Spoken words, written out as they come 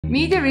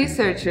Media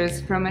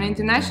researchers from an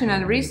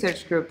international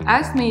research group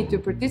asked me to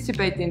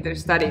participate in their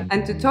study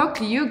and to talk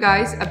to you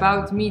guys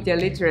about media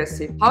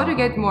literacy, how to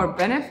get more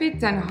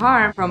benefit than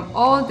harm from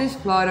all this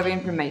flood of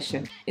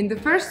information. In the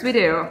first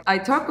video, I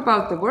talk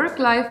about the work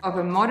life of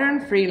a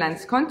modern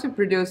freelance content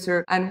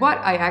producer and what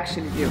I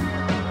actually do.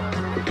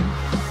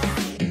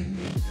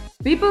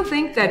 People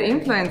think that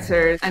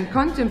influencers and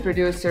content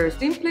producers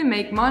simply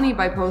make money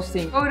by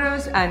posting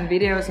photos and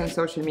videos on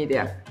social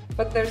media.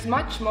 But there's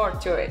much more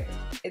to it.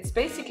 It's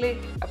basically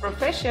a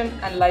profession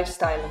and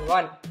lifestyle in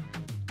one.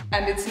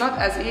 And it's not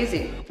as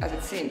easy as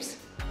it seems.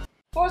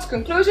 False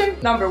conclusion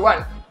number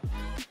 1.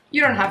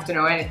 You don't have to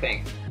know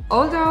anything.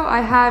 Although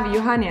I have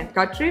Juhani and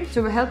Katri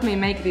to help me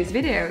make these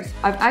videos,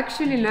 I've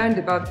actually learned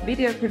about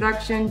video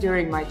production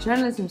during my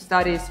journalism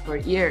studies for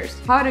years.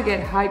 How to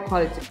get high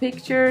quality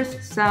pictures,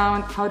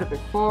 sound, how to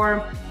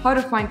perform, how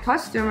to find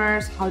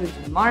customers, how to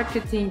do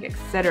marketing,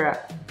 etc.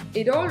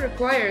 It all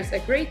requires a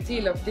great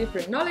deal of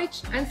different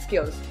knowledge and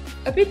skills,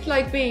 a bit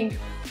like being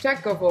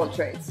jack of all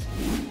trades.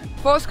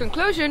 False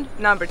conclusion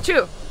number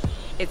 2.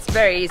 It's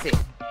very easy.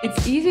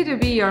 It's easy to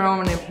be your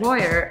own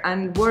employer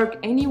and work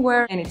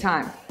anywhere,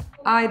 anytime.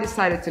 I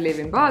decided to live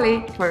in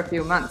Bali for a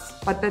few months,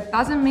 but that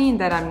doesn't mean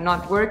that I'm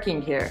not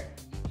working here.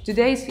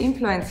 Today's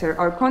influencer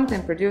or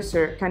content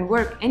producer can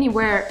work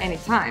anywhere,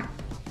 anytime.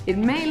 It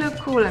may look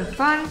cool and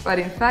fun, but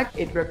in fact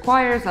it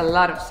requires a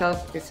lot of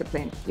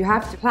self-discipline. You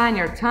have to plan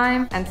your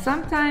time, and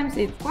sometimes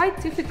it's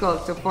quite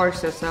difficult to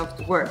force yourself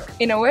to work.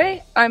 In a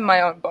way, I'm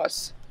my own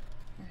boss.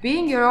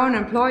 Being your own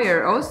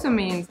employer also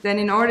means that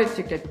in order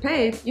to get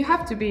paid, you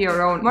have to be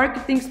your own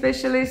marketing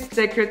specialist,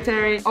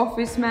 secretary,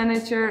 office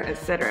manager,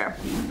 etc.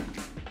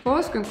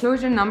 False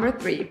conclusion number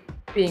 3.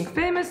 Being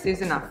famous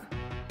is enough.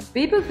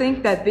 People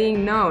think that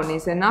being known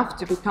is enough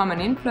to become an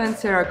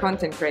influencer or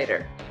content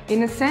creator.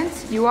 In a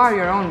sense, you are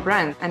your own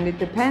brand, and it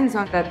depends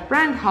on that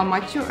brand how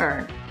much you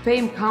earn.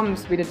 Fame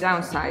comes with a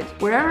downside.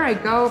 Wherever I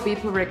go,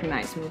 people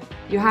recognize me.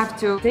 You have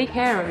to take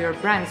care of your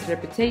brand's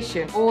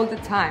reputation all the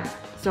time.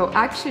 So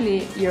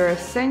actually, you're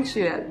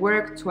essentially at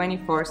work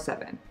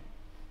 24/7.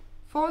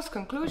 False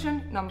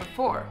conclusion number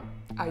 4.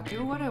 I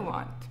do what I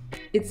want.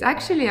 It's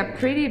actually a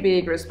pretty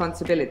big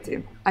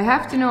responsibility. I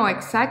have to know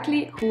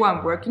exactly who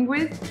I'm working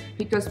with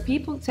because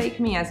people take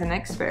me as an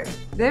expert.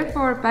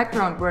 Therefore,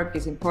 background work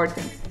is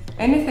important.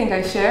 Anything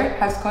I share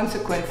has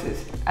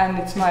consequences, and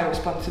it's my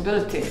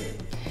responsibility.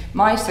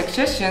 My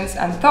suggestions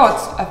and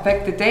thoughts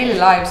affect the daily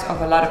lives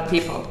of a lot of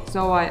people,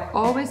 so I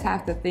always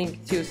have to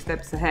think 2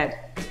 steps ahead.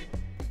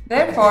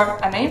 Therefore,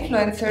 an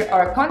influencer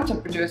or a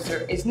content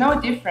producer is no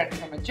different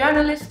from a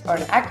journalist or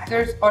an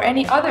actor or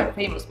any other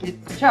famous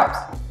people's jobs.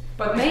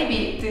 But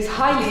maybe these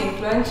highly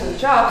influential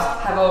jobs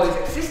have always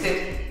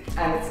existed,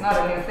 and it's not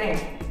a new thing.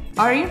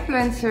 Are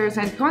influencers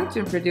and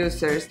content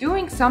producers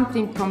doing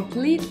something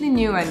completely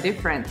new and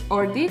different,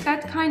 or did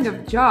that kind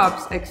of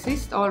jobs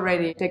exist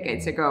already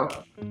decades ago?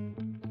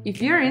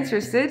 If you're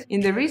interested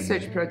in the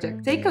research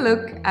project, take a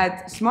look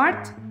at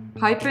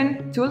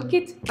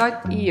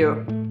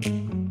smart-toolkit.eu.